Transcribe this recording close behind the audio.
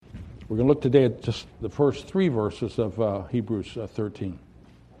We're going to look today at just the first 3 verses of Hebrews 13.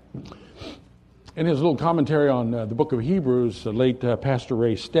 In his little commentary on the book of Hebrews, the late Pastor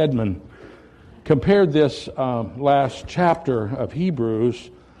Ray Stedman compared this last chapter of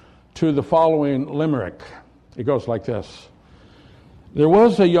Hebrews to the following limerick. It goes like this. There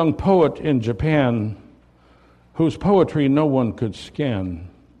was a young poet in Japan whose poetry no one could scan.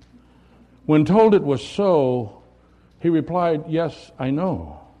 When told it was so, he replied, "Yes, I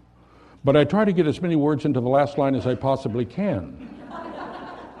know. But I try to get as many words into the last line as I possibly can."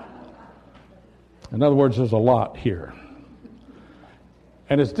 In other words, there's a lot here.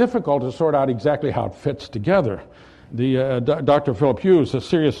 And it's difficult to sort out exactly how it fits together. Dr. Philip Hughes, a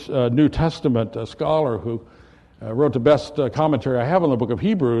serious New Testament scholar who wrote the best commentary I have on the book of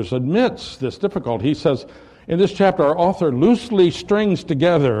Hebrews, admits this difficulty. He says, in this chapter, our author loosely strings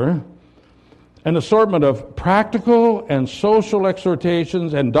together an assortment of practical and social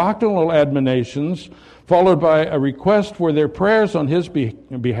exhortations and doctrinal admonitions, followed by a request for their prayers on his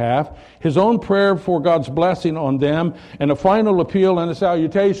behalf, his own prayer for God's blessing on them, and a final appeal and a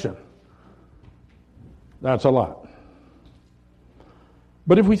salutation. That's a lot.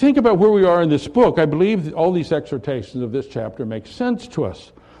 But if we think about where we are in this book, I believe that all these exhortations of this chapter make sense to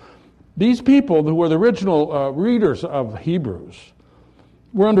us. These people who were the original readers of Hebrews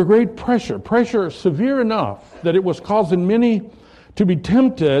were under great pressure severe enough that it was causing many to be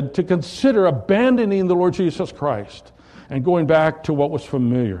tempted to consider abandoning the Lord Jesus Christ and going back to what was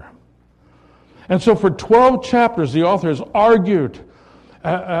familiar. And so for 12 chapters, the author has argued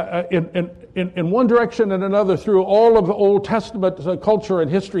in one direction and another through all of the Old Testament culture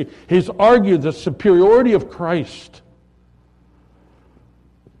and history. He's argued the superiority of Christ.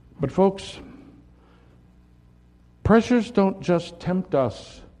 But folks, pressures don't just tempt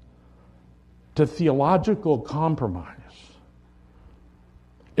us to theological compromise.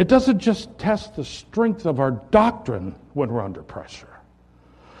 It doesn't just test the strength of our doctrine when we're under pressure.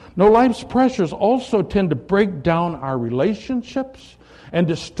 No, life's pressures also tend to break down our relationships and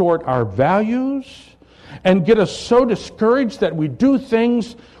distort our values and get us so discouraged that we do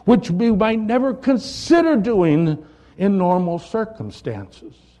things which we might never consider doing in normal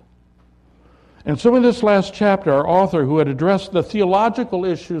circumstances. And so in this last chapter, our author, who had addressed the theological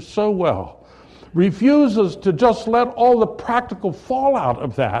issues so well, refuses to just let all the practical fallout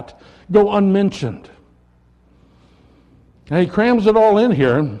of that go unmentioned. Now, he crams it all in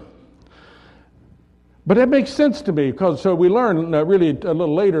here, but it makes sense to me because so we learn really a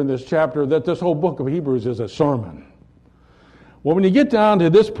little later in this chapter that this whole book of Hebrews is a sermon. Well, when you get down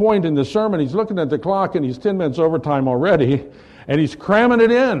to this point in the sermon, he's looking at the clock and he's 10 minutes overtime already, and he's cramming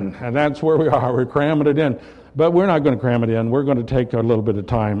it in, and that's where we are. We're cramming it in. But we're not going to cram it in. We're going to take a little bit of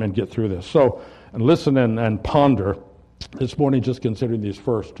time and get through this. So listen and ponder this morning, just considering these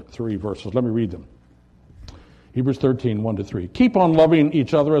first 3 verses. Let me read them. Hebrews 13, 1-3. Keep on loving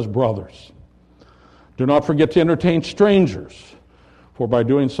each other as brothers. Do not forget to entertain strangers, for by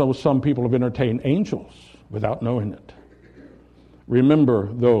doing so some people have entertained angels without knowing it.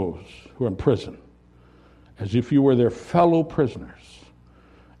 Remember those who are in prison, as if you were their fellow prisoners,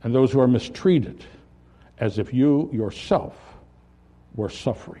 and those who are mistreated, as if you yourself were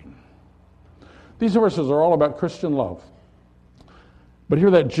suffering. These verses are all about Christian love. But here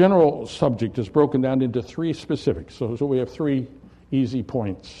that general subject is broken down into 3 specifics. So we have 3 easy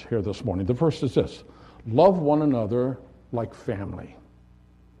points here this morning. The first is this: love one another like family.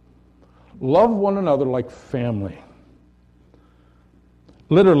 Love one another like family.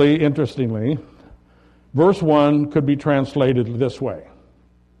 Literally, interestingly, verse 1 could be translated this way: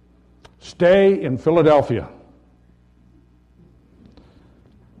 stay in Philadelphia.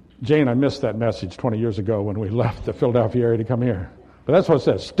 Jane, I missed that message 20 years ago when we left the Philadelphia area to come here. But that's what it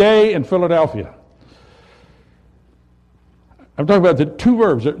says, stay in Philadelphia. I'm talking about the 2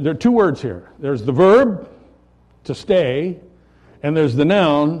 verbs. There are 2 words here. There's the verb, to stay, and there's the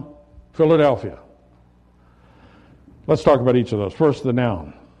noun, Philadelphia. Let's talk about each of those. First, the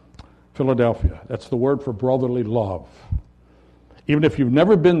noun, Philadelphia. That's the word for brotherly love. Even if you've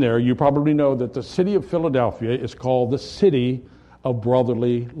never been there, you probably know that the city of Philadelphia is called the city of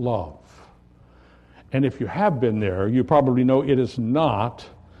brotherly love. And if you have been there, you probably know it is not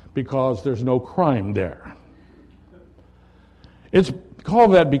because there's no crime there. It's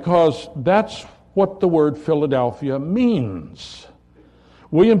called that because that's what the word Philadelphia means.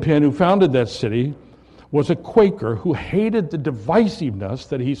 William Penn, who founded that city, was a Quaker who hated the divisiveness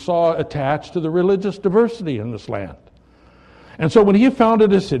that he saw attached to the religious diversity in this land. And so when he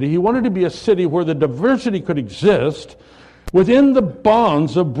founded a city, he wanted to be a city where the diversity could exist within the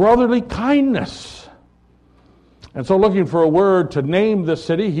bonds of brotherly kindness. And so looking for a word to name the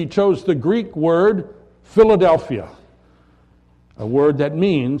city, he chose the Greek word Philadelphia, a word that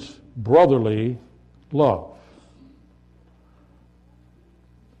means brotherly love.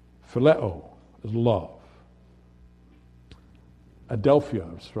 Phileo is love.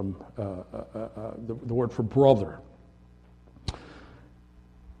 Adelphia is from the word for brother.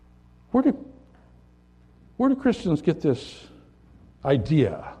 Where do Christians get this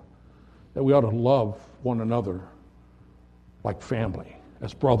idea that we ought to love one another like family,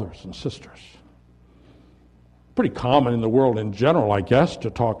 as brothers and sisters? Pretty common in the world in general, I guess, to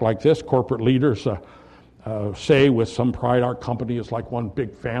talk like this. Corporate leaders say with some pride, our company is like one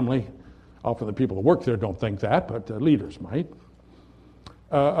big family. Often the people who work there don't think that, but leaders might.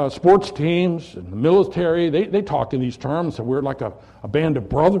 Sports teams and the military, they talk in these terms, that we're like a band of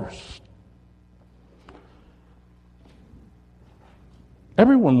brothers.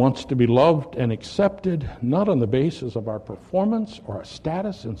 Everyone wants to be loved and accepted, not on the basis of our performance or our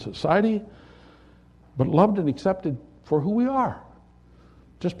status in society, but loved and accepted for who we are,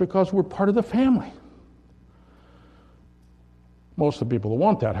 just because we're part of the family. Most of the people who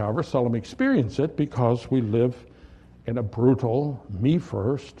want that, however, seldom experience it because we live in a brutal,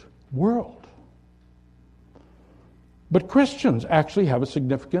 me-first world. But Christians actually have a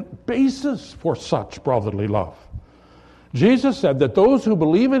significant basis for such brotherly love. Jesus said that those who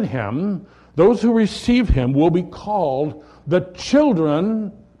believe in him, those who receive him, will be called the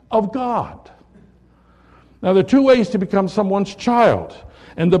children of God. Now, there are two ways to become someone's child,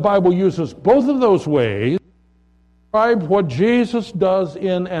 and the Bible uses both of those ways to describe what Jesus does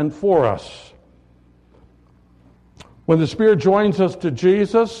in and for us. When the Spirit joins us to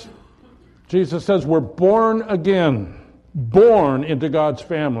Jesus, Jesus says we're born again, born into God's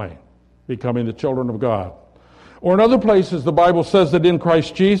family, becoming the children of God. Or in other places, the Bible says that in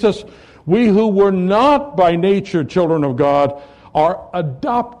Christ Jesus, we who were not by nature children of God are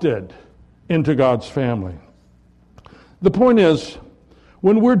adopted into God's family. The point is,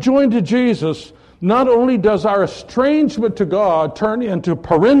 when we're joined to Jesus, not only does our estrangement to God turn into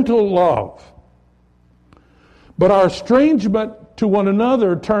parental love, but our estrangement to one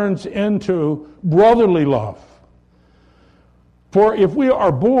another turns into brotherly love. For if we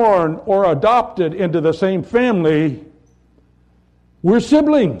are born or adopted into the same family, we're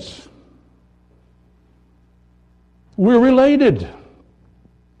siblings. We're related.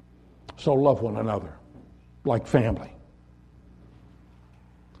 So love one another like family.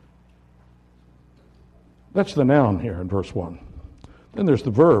 That's the noun here in verse 1. Then there's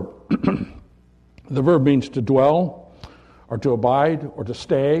the verb. The verb means to dwell, or to abide, or to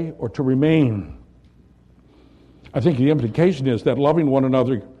stay, or to remain. I think the implication is that loving one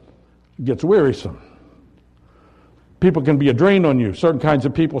another gets wearisome. People can be a drain on you. Certain kinds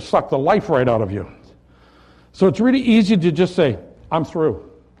of people suck the life right out of you. So it's really easy to just say, I'm through.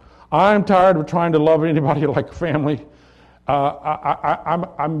 I'm tired of trying to love anybody like family.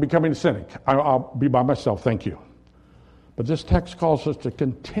 I'm becoming a cynic. I'll be by myself, thank you. But this text calls us to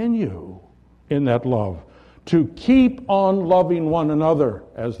continue in that love, to keep on loving one another,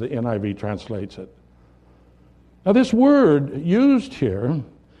 as the NIV translates it. Now this word used here,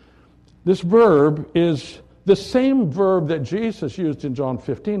 this verb, is the same verb that Jesus used in John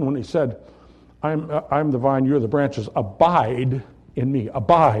 15 when he said, I'm the vine, you're the branches. Abide in me.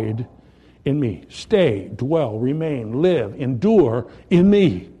 Abide in me. Stay, dwell, remain, live, endure in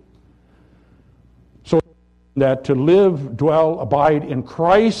me. So that to live, dwell, abide in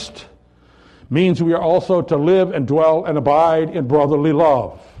Christ means we are also to live and dwell and abide in brotherly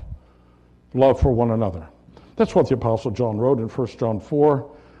love. Love for one another. That's what the Apostle John wrote in 1 John 4.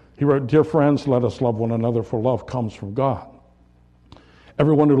 He wrote, Dear friends, let us love one another, for love comes from God.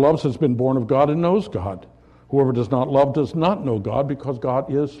 Everyone who loves has been born of God and knows God. Whoever does not love does not know God, because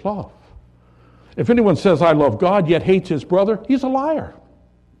God is love. If anyone says, I love God, yet hates his brother, he's a liar.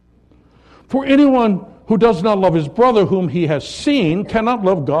 For anyone who does not love his brother whom he has seen cannot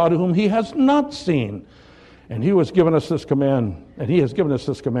love God whom he has not seen. And he has given us this command,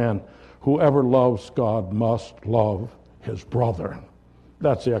 whoever loves God must love his brother.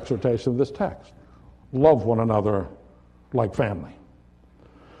 That's the exhortation of this text. Love one another like family.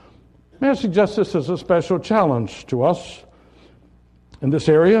 May I suggest this is a special challenge to us in this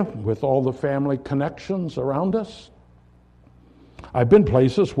area with all the family connections around us. I've been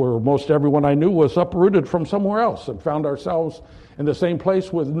places where most everyone I knew was uprooted from somewhere else and found ourselves in the same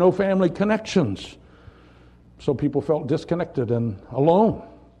place with no family connections. So people felt disconnected and alone.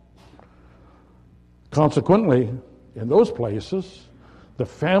 Consequently, in those places, the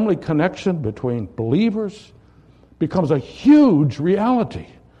family connection between believers becomes a huge reality.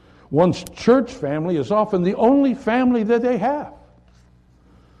 One's church family is often the only family that they have.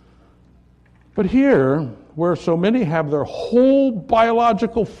 But here, where so many have their whole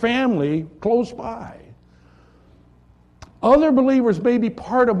biological family close by, other believers may be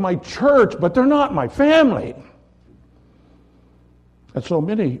part of my church, but they're not my family. And so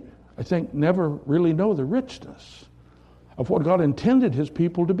many, I think, never really know the richness of what God intended his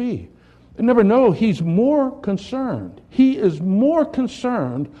people to be. They never know he's more concerned. He is more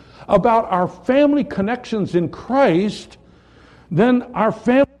concerned about our family connections in Christ than our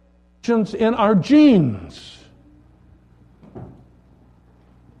family connections in our genes.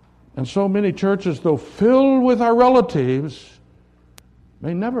 And so many churches, though filled with our relatives,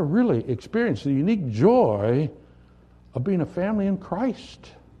 may never really experience the unique joy of being a family in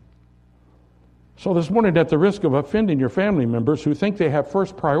Christ. So this morning, at the risk of offending your family members who think they have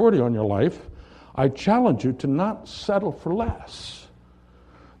first priority on your life, I challenge you to not settle for less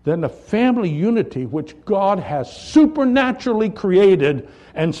than the family unity which God has supernaturally created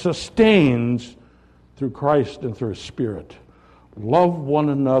and sustains through Christ and through his Spirit. Love one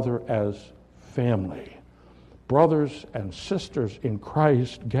another as family, brothers and sisters in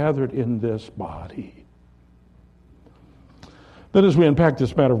Christ gathered in this body. Then as we unpack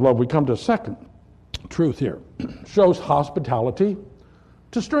this matter of love, we come to a second truth here. Shows hospitality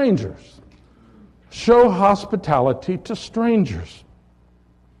to strangers. Show hospitality to strangers.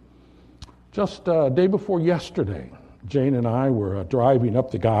 Just a day before yesterday, Jane and I were driving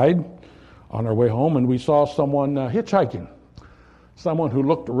up the guide on our way home, and we saw someone hitchhiking, someone who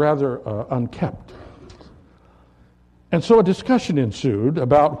looked rather unkept. And so a discussion ensued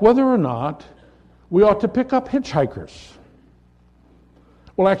about whether or not we ought to pick up hitchhikers.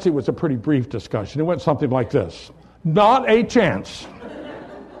 Well, actually, it was a pretty brief discussion. It went something like this: not a chance.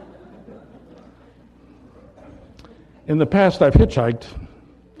 In the past, I've hitchhiked,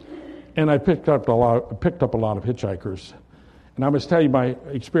 and I picked up a lot of hitchhikers. And I must tell you, my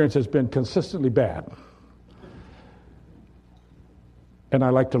experience has been consistently bad. And I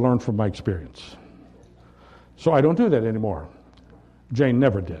like to learn from my experience. So I don't do that anymore. Jane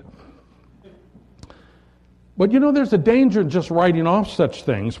never did. But you know, there's a danger in just writing off such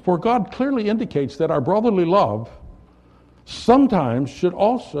things, for God clearly indicates that our brotherly love sometimes should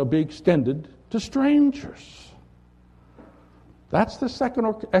also be extended to strangers. That's the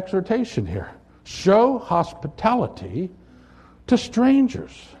second exhortation here. Show hospitality to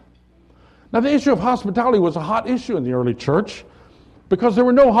strangers. Now, the issue of hospitality was a hot issue in the early church because there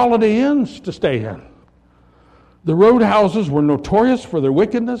were no Holiday Inns to stay in. The roadhouses were notorious for their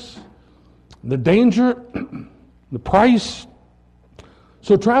wickedness, the danger, the price.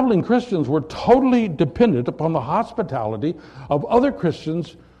 So traveling Christians were totally dependent upon the hospitality of other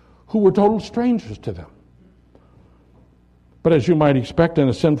Christians who were total strangers to them. But as you might expect in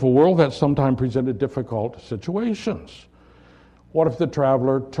a sinful world, that sometimes presented difficult situations. What if the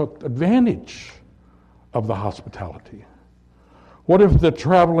traveler took advantage of the hospitality? What if the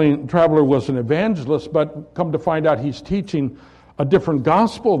traveler was an evangelist, but come to find out he's teaching a different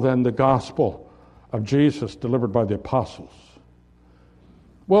gospel than the gospel of Jesus delivered by the apostles?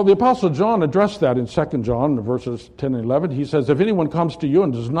 Well, the Apostle John addressed that in 2 John, verses 10 and 11. He says, if anyone comes to you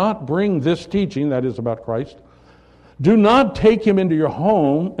and does not bring this teaching, that is about Christ, do not take him into your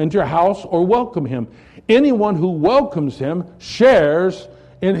home, into your house, or welcome him. Anyone who welcomes him shares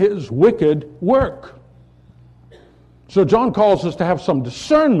in his wicked work. So John calls us to have some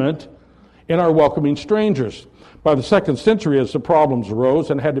discernment in our welcoming strangers. By the 2nd century, as the problems arose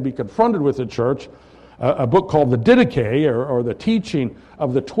and had to be confronted with the church, a book called the Didache, or the Teaching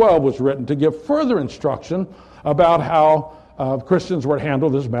of the 12, was written to give further instruction about how Christians were to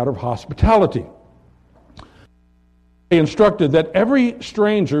handle this matter of hospitality. They instructed that every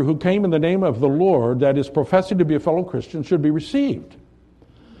stranger who came in the name of the Lord, that is professing to be a fellow Christian, should be received.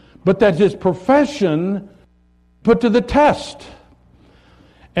 But that his profession put to the test.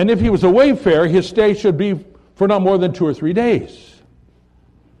 And if he was a wayfarer, his stay should be for not more than 2 or 3 days.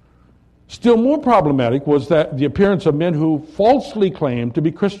 Still more problematic was that the appearance of men who falsely claimed to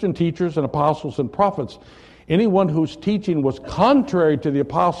be Christian teachers and apostles and prophets. Anyone whose teaching was contrary to the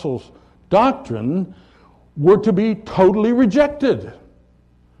apostles' doctrine were to be totally rejected.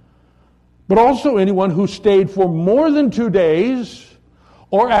 But also anyone who stayed for more than 2 days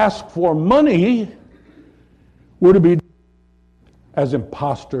or asked for money were to be as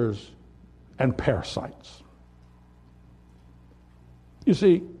impostors and parasites. You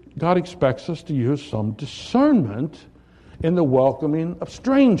see, God expects us to use some discernment in the welcoming of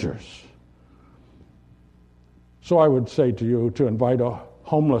strangers. So I would say to you, to invite a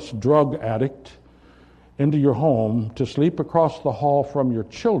homeless drug addict into your home to sleep across the hall from your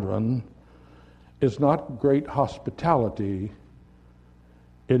children is not great hospitality,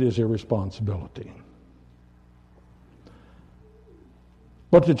 it is irresponsibility.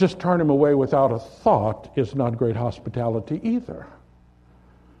 But to just turn him away without a thought is not great hospitality either.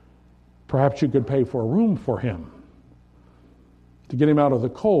 Perhaps you could pay for a room for him to get him out of the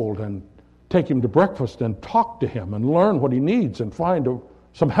cold and take him to breakfast and talk to him and learn what he needs and find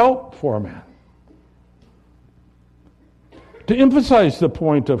some help for a man. To emphasize the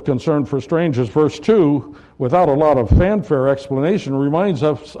point of concern for strangers, verse 2, without a lot of fanfare explanation, reminds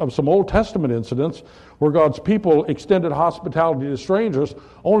us of some Old Testament incidents where God's people extended hospitality to strangers,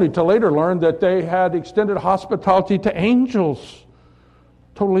 only to later learn that they had extended hospitality to angels,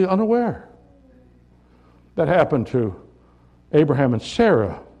 totally unaware. That happened to Abraham and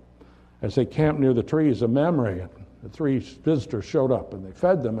Sarah as they camped near the trees of Mamre. The three visitors showed up, and they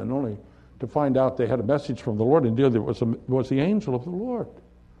fed them, and only to find out they had a message from the Lord, and it was the angel of the Lord.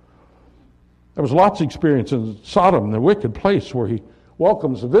 There was lots of experience in Sodom, the wicked place, where he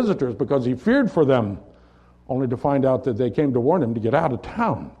welcomes the visitors because he feared for them, only to find out that they came to warn him to get out of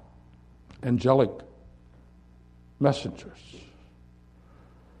town. Angelic messengers.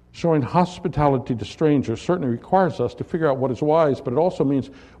 Showing hospitality to strangers certainly requires us to figure out what is wise, but it also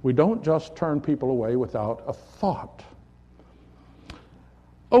means we don't just turn people away without a thought.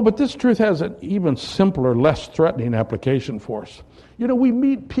 Oh, but this truth has an even simpler, less threatening application for us. You know, we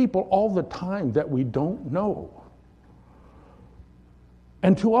meet people all the time that we don't know.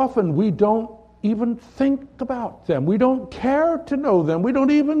 And too often we don't even think about them. We don't care to know them. We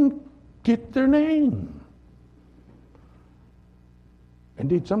don't even get their name.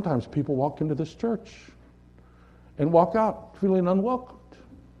 Indeed, sometimes people walk into this church and walk out feeling unwelcomed.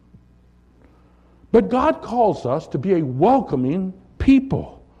 But God calls us to be a welcoming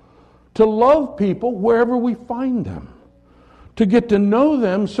people, to love people wherever we find them, to get to know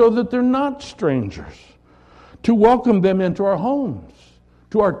them so that they're not strangers, to welcome them into our homes,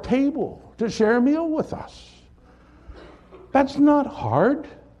 to our table, to share a meal with us. That's not hard,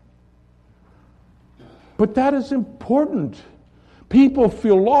 but that is important. People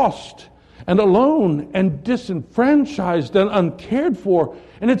feel lost and alone and disenfranchised and uncared for.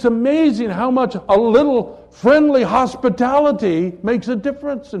 And it's amazing how much a little friendly hospitality makes a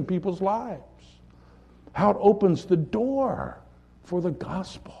difference in people's lives. How it opens the door for the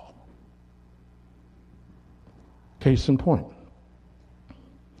gospel. Case in point.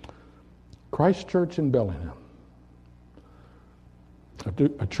 Christ Church in Bellingham.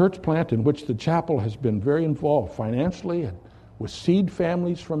 A church plant in which the chapel has been very involved financially and with seed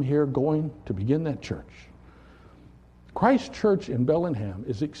families from here going to begin that church. Christ Church in Bellingham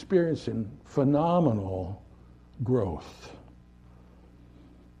is experiencing phenomenal growth.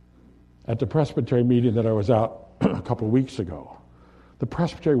 At the Presbytery meeting that I was out a couple of weeks ago, the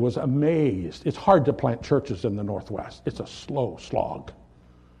Presbytery was amazed. It's hard to plant churches in the Northwest. It's a slow slog.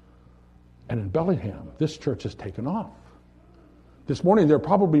 And in Bellingham, this church has taken off. This morning, there are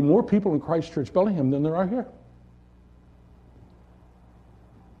probably more people in Christ Church Bellingham than there are here.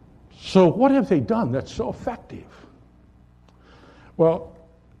 So what have they done that's so effective? Well,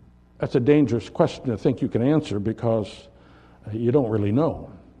 that's a dangerous question to think you can answer because you don't really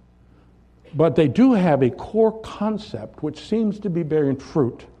know. But they do have a core concept which seems to be bearing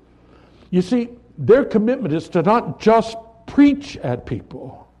fruit. You see, their commitment is to not just preach at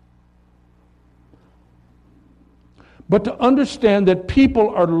people, but to understand that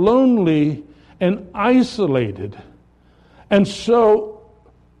people are lonely and isolated. And so,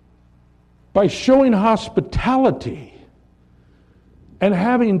 by showing hospitality and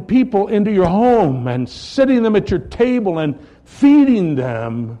having people into your home and sitting them at your table and feeding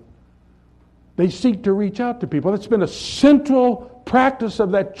them, they seek to reach out to people. That's been a central practice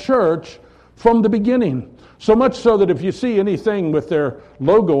of that church from the beginning. So much so that if you see anything with their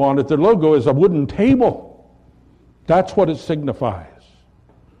logo on it, their logo is a wooden table. That's what it signifies.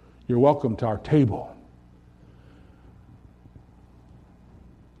 You're welcome to our table.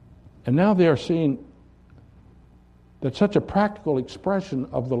 And now they are seeing that such a practical expression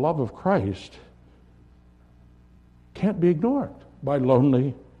of the love of Christ can't be ignored by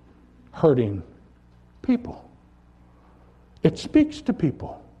lonely, hurting people. It speaks to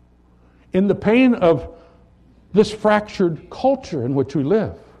people in the pain of this fractured culture in which we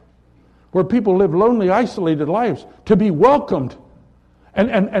live, where people live lonely, isolated lives, to be welcomed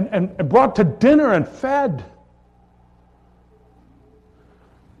and brought to dinner and fed.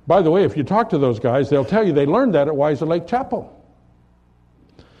 By the way, if you talk to those guys, they'll tell you they learned that at Weiser Lake Chapel.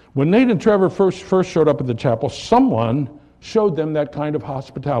 When Nate and Trevor first showed up at the chapel, someone showed them that kind of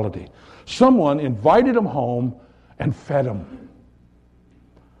hospitality. Someone invited them home and fed them.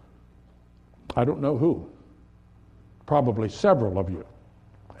 I don't know who. Probably several of you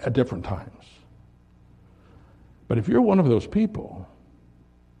at different times. But if you're one of those people,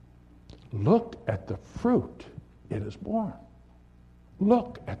 look at the fruit it has borne.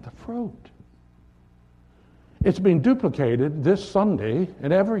 Look at the fruit. It's being duplicated this Sunday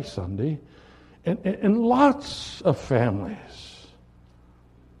and every Sunday in lots of families.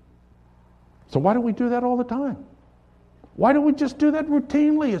 So why don't we do that all the time? Why don't we just do that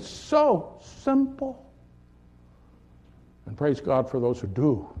routinely? It's so simple. And praise God for those who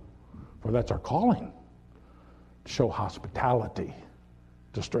do, for that's our calling, to show hospitality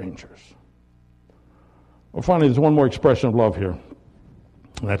to strangers. Well, finally, there's one more expression of love here.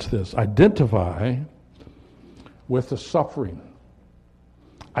 And that's this: identify with the suffering.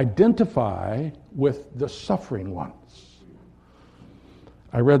 Identify with the suffering ones.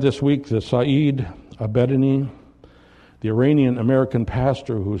 I read this week that Saeed Abedini, the Iranian-American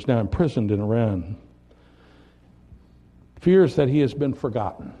pastor who is now imprisoned in Iran, fears that he has been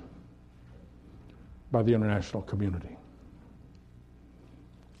forgotten by the international community.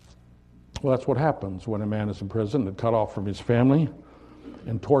 Well, that's what happens when a man is in prison and cut off from his family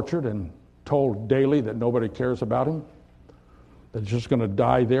and tortured and told daily that nobody cares about him, that he's just going to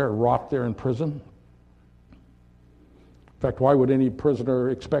die there, rot there in prison. In fact, why would any prisoner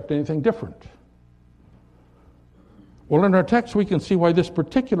expect anything different? Well, in our text, we can see why this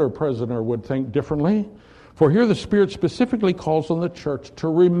particular prisoner would think differently. For here the Spirit specifically calls on the church to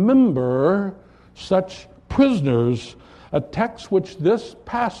remember such prisoners, a text which this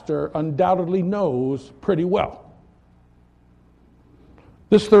pastor undoubtedly knows pretty well.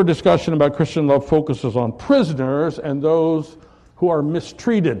 This third discussion about Christian love focuses on prisoners and those who are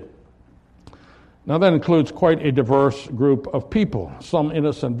mistreated. Now that includes quite a diverse group of people, some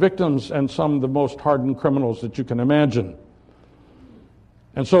innocent victims and some the most hardened criminals that you can imagine.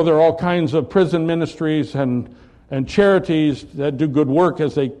 And so there are all kinds of prison ministries and charities that do good work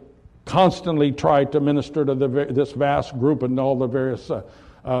as they constantly try to minister to this vast group and all the various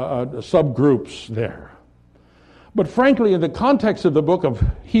subgroups there. But frankly, in the context of the book of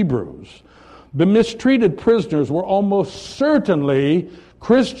Hebrews, the mistreated prisoners were almost certainly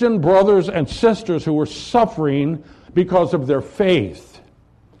Christian brothers and sisters who were suffering because of their faith.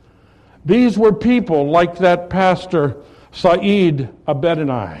 These were people like that pastor Saeed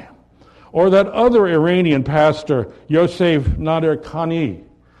Abedini, or that other Iranian pastor Yosef Nader Khani,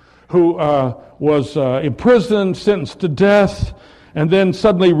 who was imprisoned, sentenced to death, and then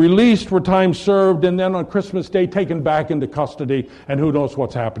suddenly released for time served, and then on Christmas Day taken back into custody, and who knows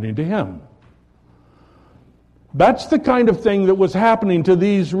what's happening to him. That's the kind of thing that was happening to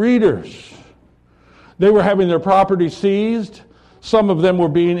these readers. They were having their property seized. Some of them were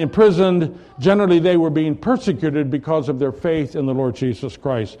being imprisoned. Generally, they were being persecuted because of their faith in the Lord Jesus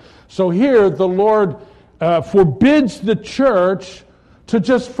Christ. So here, the Lord forbids the church to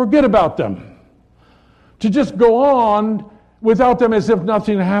just forget about them, to just go on without them as if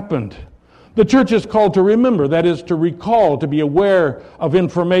nothing happened. The church is called to remember, that is, to recall, to be aware of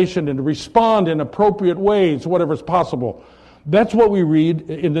information and to respond in appropriate ways, whatever is possible. That's what we read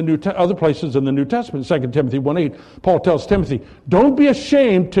in the other places in the New Testament. 2 Timothy 1:8, Paul tells Timothy, don't be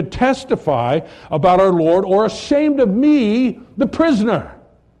ashamed to testify about our Lord or ashamed of me, the prisoner,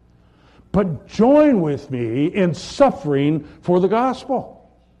 but join with me in suffering for the gospel.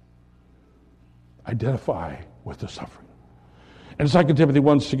 Identify with the suffering. In 2 Timothy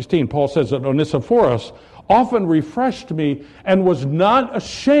 1:16, Paul says that Onesiphorus often refreshed me and was not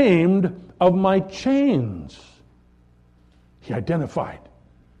ashamed of my chains. He identified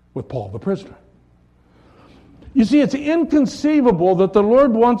with Paul the prisoner. You see, it's inconceivable that the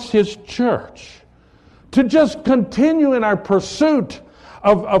Lord wants His church to just continue in our pursuit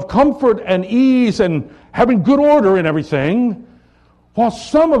of comfort and ease and having good order in everything, while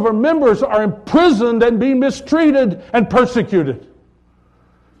some of our members are imprisoned and being mistreated and persecuted.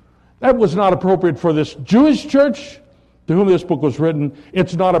 That was not appropriate for this Jewish church to whom this book was written.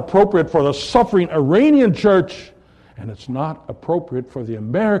 It's not appropriate for the suffering Iranian church, and it's not appropriate for the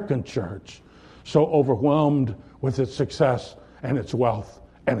American church, so overwhelmed with its success and its wealth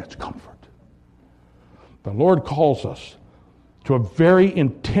and its comfort. The Lord calls us to a very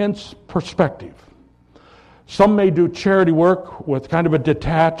intense perspective. Some may do charity work with kind of a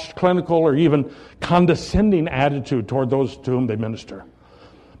detached, clinical, or even condescending attitude toward those to whom they minister.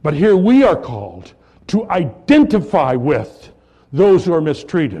 But here we are called to identify with those who are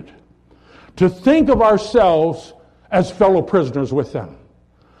mistreated, to think of ourselves as fellow prisoners with them,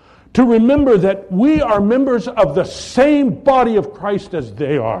 to remember that we are members of the same body of Christ as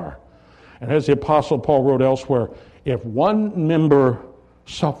they are. And as the Apostle Paul wrote elsewhere, if one member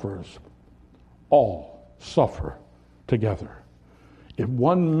suffers, all suffer together. If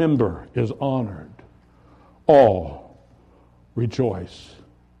one member is honored, all rejoice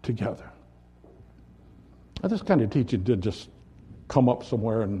together. Now, this kind of teaching did just come up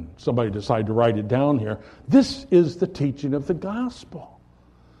somewhere and somebody decided to write it down here. This is the teaching of the gospel.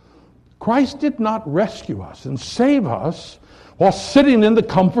 Christ did not rescue us and save us while sitting in the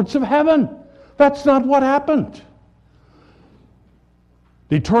comforts of heaven. That's not what happened.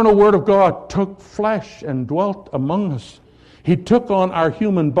 The eternal Word of God took flesh and dwelt among us. He took on our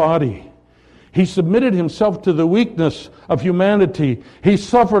human body. He submitted himself to the weakness of humanity. He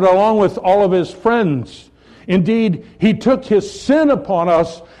suffered along with all of his friends. Indeed, he took his sin upon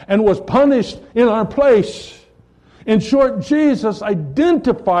us and was punished in our place. In short, Jesus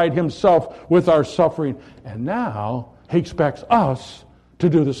identified himself with our suffering, and now he expects us to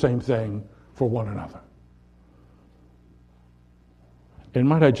do the same thing for one another. And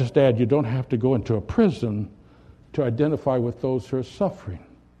might I just add, you don't have to go into a prison to identify with those who are suffering.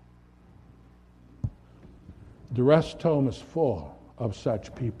 The rest home is full of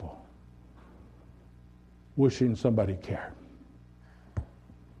such people wishing somebody cared.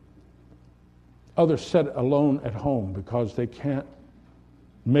 Others sit alone at home because they can't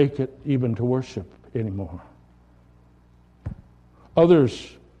make it even to worship anymore.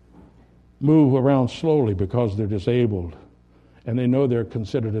 Others move around slowly because they're disabled and they know they're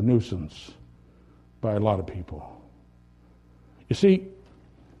considered a nuisance by a lot of people. You see,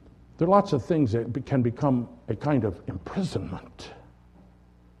 there are lots of things that can become a kind of imprisonment.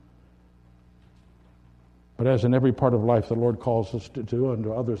 But as in every part of life, the Lord calls us to do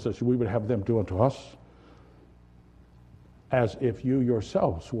unto others as we would have them do unto us, as if you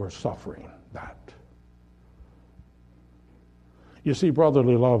yourselves were suffering that. You see,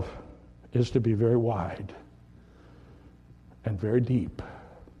 brotherly love is to be very wide and very deep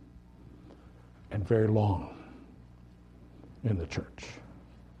and very long in the church.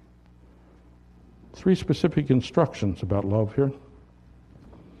 3 specific instructions about love here.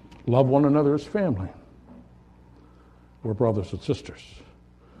 Love one another as family. We're brothers and sisters.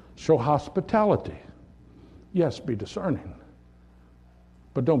 Show hospitality. Yes, be discerning.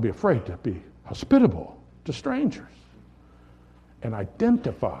 But don't be afraid to be hospitable to strangers. And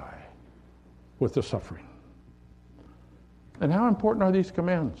identify with the suffering. And how important are these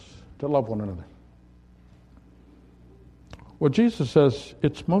commands to love one another? Well, Jesus says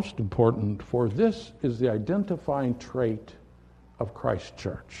it's most important, for this is the identifying trait of Christ's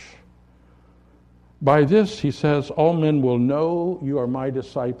church. By this, he says, all men will know you are my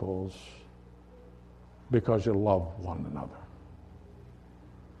disciples because you love one another.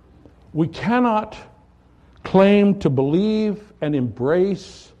 We cannot claim to believe and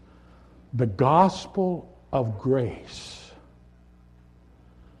embrace the gospel of grace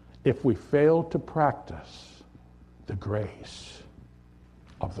if we fail to practice the grace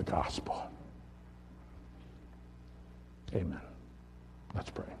of the gospel. Amen. Let's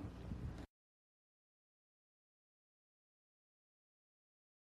pray.